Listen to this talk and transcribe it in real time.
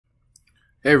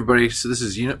Hey everybody, so this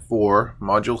is Unit 4,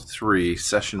 Module 3,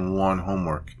 Session 1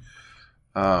 homework.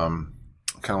 Kind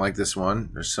of like this one.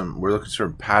 We're looking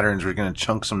for patterns. We're going to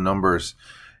chunk some numbers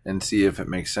and see if it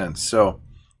makes sense. So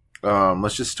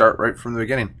let's just start right from the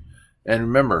beginning. And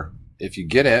remember, if you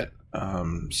get it,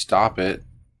 stop it,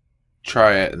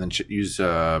 try it, and then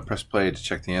press play to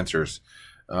check the answers.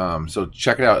 So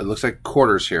check it out. It looks like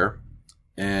quarters here.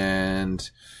 And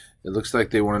it looks like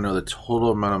they want to know the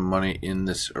total amount of money in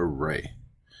this array.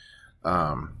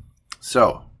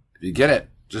 So if you get it,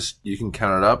 you can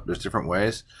count it up. There's different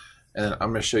ways, and then I'm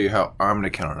going to show you how I'm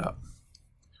going to count it up.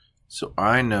 So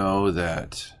I know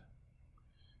that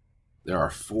there are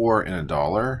 4 in a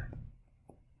dollar,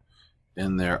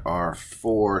 and there are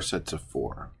 4 sets of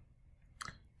 4.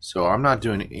 So I'm not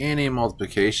doing any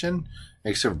multiplication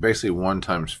except basically 1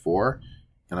 times 4,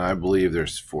 and I believe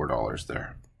there's $4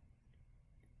 there.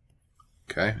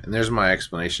 Okay, and there's my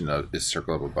explanation of this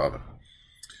circle up above it.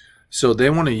 So they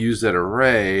want to use that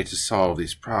array to solve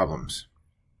these problems.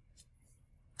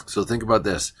 So think about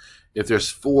this. If there's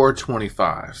 4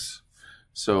 25s,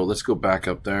 so let's go back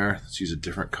up there. Let's use a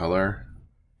different color.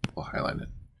 We'll highlight it.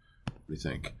 What do you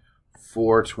think?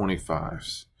 4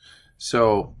 25s.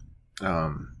 So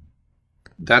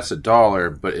that's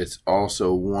 $1, but it's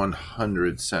also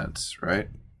 100 cents, right?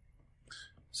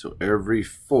 So every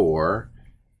 4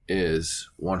 is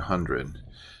 100.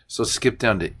 So skip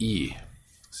down to E.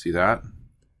 See that?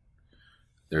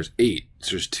 There's 8.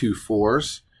 So there's 2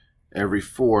 4s. Every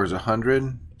 4 is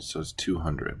 100, so it's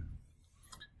 200.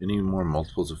 Any more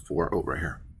multiples of 4? Oh, right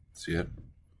here. See it?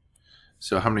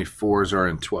 So how many 4s are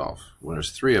in 12? Well,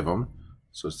 there's 3 of them,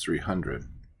 so it's 300.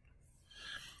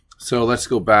 So let's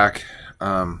go back.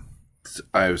 I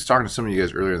was talking to some of you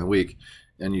guys earlier in the week,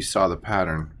 and you saw the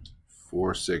pattern.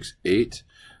 4, 6, 8.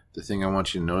 The thing I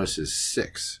want you to notice is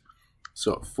 6.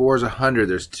 So 4 is 100.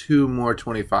 There's 2 more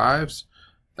 25s.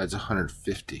 That's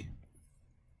 150.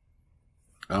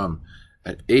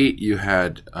 At 8, you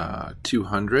had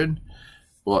 200.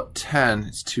 Well, at 10,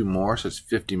 it's 2 more, so it's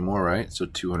 50 more, right? So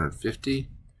 250.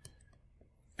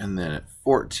 And then at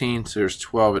 14, so there's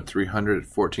 12 at 300. At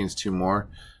 14 is 2 more,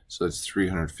 so that's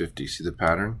 350. See the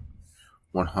pattern?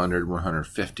 100,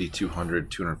 150, 200,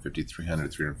 250,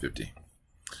 300, 350.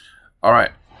 All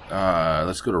right,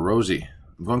 let's go to Rosie.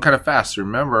 I'm going kind of fast, so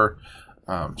remember,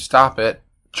 stop it,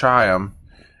 try them,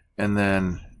 and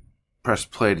then press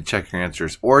play to check your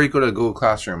answers. Or you go to Google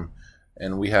Classroom,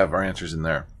 and we have our answers in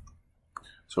there.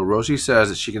 So Rosie says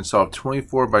that she can solve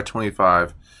 24 by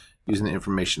 25 using the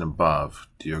information above.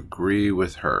 Do you agree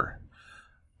with her?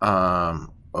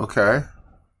 Okay.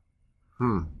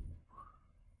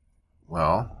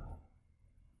 Well,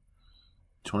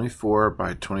 24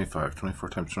 by 25, 24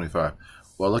 times 25.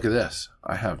 Well, look at this.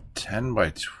 I have 10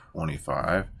 by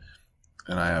 25,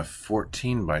 and I have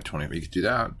 14 by 25. You could do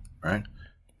that, right?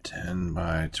 10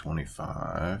 by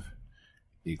 25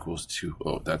 equals 2.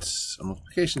 Oh, that's a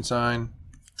multiplication sign.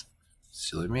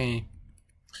 Silly me.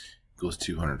 Equals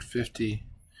 250.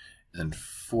 And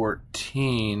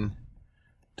 14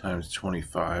 times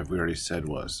 25, we already said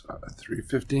was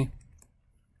 350.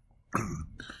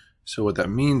 So what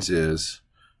that means is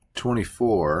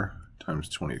 24 times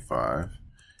 25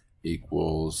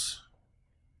 equals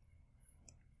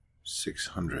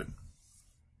 600.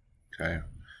 Okay, I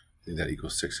think that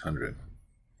equals 600.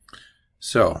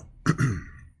 So a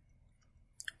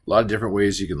lot of different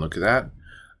ways you can look at that.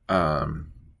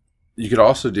 You could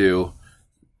also you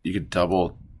could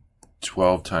double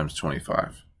 12 times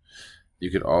 25.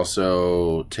 You could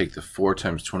also take the 4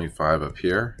 times 25 up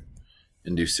here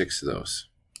and do 6 of those.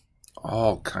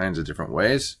 All kinds of different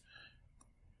ways.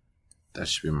 That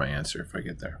should be my answer if I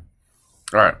get there.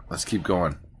 All right, let's keep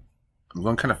going. I'm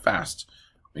going kind of fast.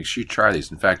 Make sure you try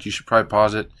these. In fact, you should probably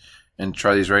pause it and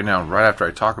try these right now, right after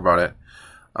I talk about it.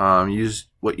 Use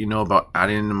what you know about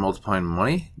adding and multiplying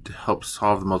money to help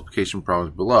solve the multiplication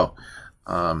problems below.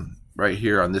 Right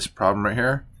here on this problem right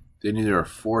here, they knew there are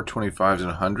 4 25s and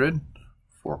 100,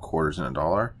 4 quarters and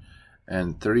 $1,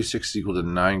 and 36 is equal to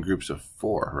 9 groups of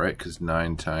 4, right? Because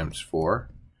 9 times 4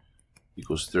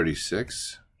 equals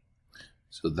 36.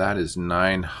 So that is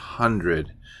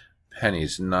 900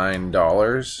 pennies,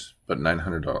 $9, but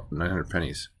 900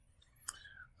 pennies.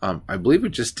 I believe we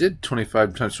just did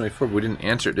 25 times 24, but we didn't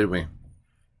answer it, did we?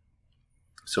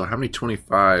 So how many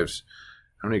 25s,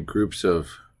 how many groups of,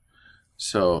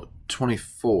 so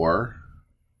 24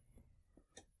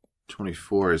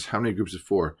 is how many groups of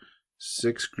 4?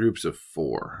 6 groups of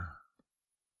 4.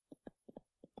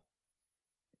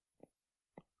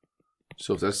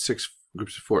 So if that's 6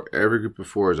 groups of 4, every group of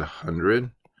 4 is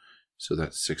 100. So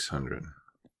that's 600.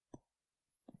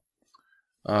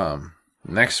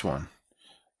 Next one.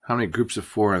 How many groups of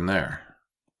 4 in there?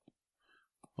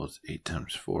 Well, it's 8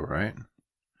 times 4, right?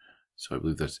 So I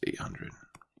believe that's 800.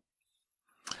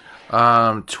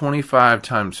 25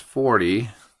 times 40.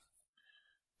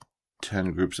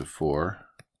 10 groups of 4.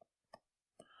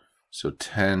 So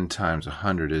 10 times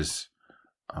 100 is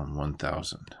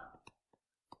 1,000.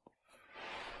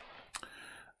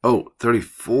 Oh,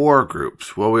 34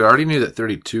 groups. Well, we already knew that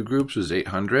 32 groups was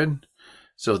 800.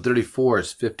 So 34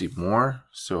 is 50 more.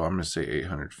 So I'm going to say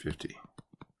 850.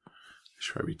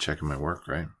 Should I be checking my work,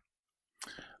 right?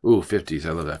 Ooh, 50s.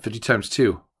 I love that. 50 times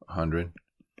 2, 100.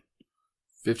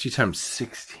 50 times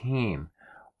 16.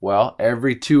 Well,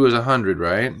 every 2 is 100,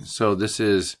 right? So this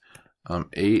is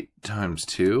 8 times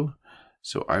 2.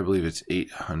 So I believe it's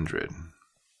 800.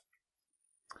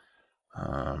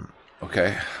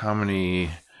 Okay, how many?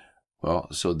 Well,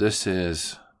 so this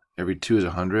is, every 2 is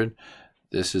 100.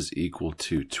 This is equal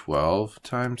to 12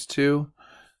 times 2.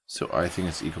 So I think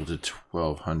it's equal to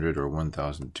 1,200 or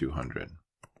 1,200.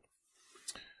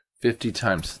 50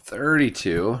 times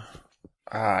 32.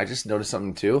 I just noticed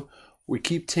something too. We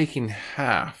keep taking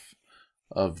half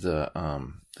of the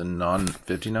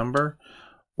non-50 number.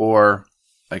 Or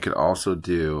I could also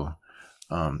do,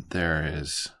 there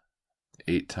is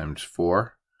 8 times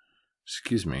 4.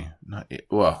 Excuse me, not 8.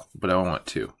 Well, but I want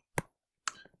 2.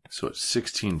 So it's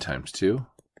 16 times 2.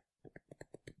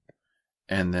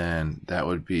 And then that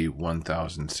would be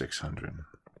 1,600.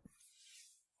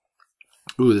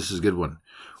 Ooh, this is a good one.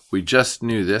 We just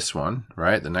knew this one,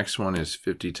 right? The next one is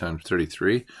 50 times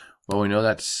 33. Well, we know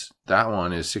that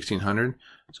one is 1,600.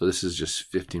 So this is just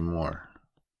 50 more.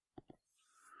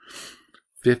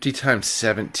 50 times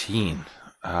 17.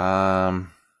 Let's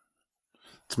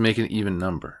make an even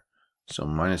number. So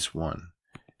minus 1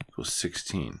 equals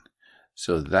 16.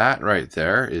 So that right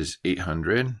there is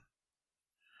 800.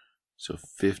 So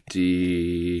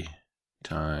 50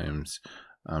 times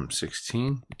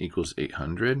 16 equals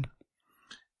 800.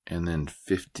 And then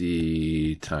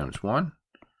 50 times 1,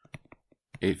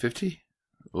 850.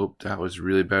 Oh, that was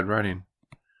really bad writing.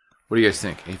 What do you guys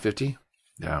think? 850?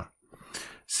 Yeah.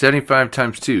 75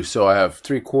 times 2. So I have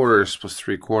 3/4 plus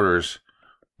 3/4,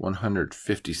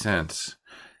 150 cents.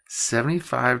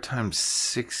 75 times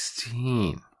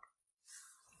 16.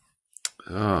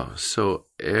 Oh, so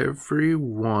every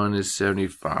 1 is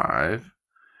 75.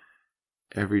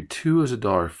 Every 2 is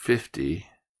 $1.50.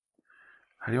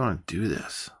 How do you want to do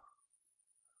this?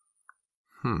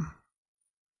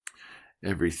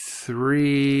 Every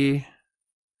 3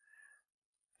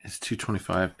 is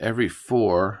 $2.25. Every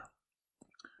 4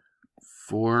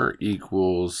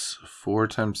 equals 4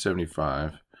 times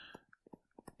 75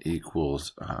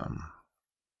 equals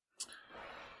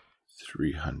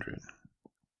 300.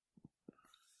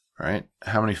 Right?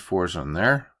 How many 4s on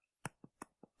there?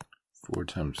 4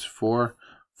 times 4.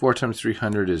 4 times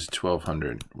 300 is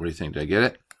 1,200. What do you think? Did I get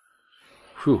it?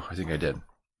 Whew, I think I did.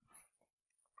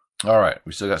 All right,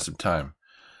 we still got some time.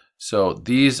 So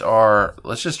these are,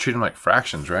 let's just treat them like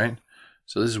fractions, right?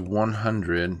 So this is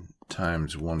 100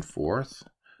 times 1/4.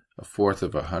 1/4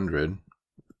 of 100,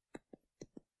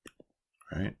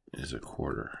 right, is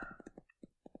 1/4.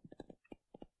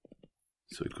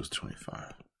 So it equals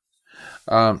 25.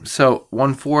 So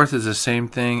 1/4 is the same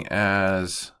thing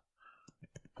as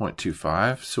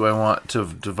 0.25. So I want to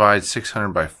divide 600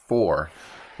 by 4.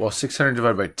 Well, 600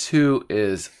 divided by 2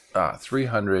 is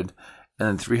 300. And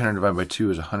then 300 divided by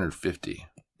 2 is 150.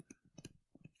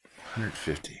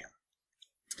 150.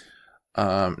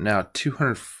 Now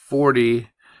 240.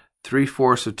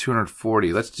 3/4 of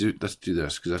 240. Let's do this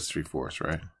because that's 3/4,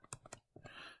 right?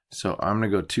 So I'm gonna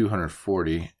go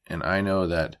 240, and I know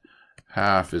that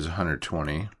half is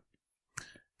 120,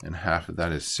 and half of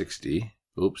that is 60.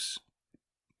 Oops.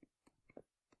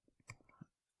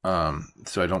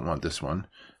 So I don't want this one.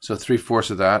 So 3/4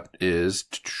 of that is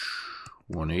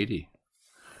 180.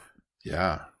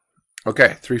 Yeah.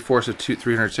 Okay, 3/4 of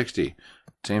 360.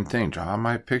 Same thing. Draw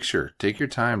my picture. Take your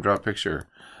time. Draw a picture.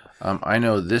 I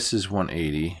know this is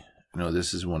 180. I know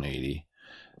this is 180.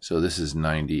 So this is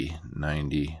 90,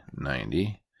 90,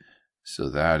 90. So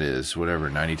that is whatever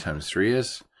 90 times 3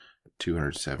 is,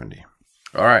 270.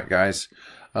 All right, guys.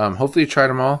 Hopefully you tried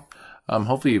them all.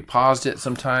 Hopefully you paused it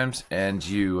sometimes and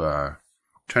you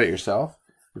tried it yourself.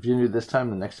 If you didn't do it this time,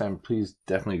 the next time, please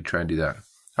definitely try and do that.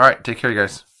 All right, take care,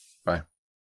 guys.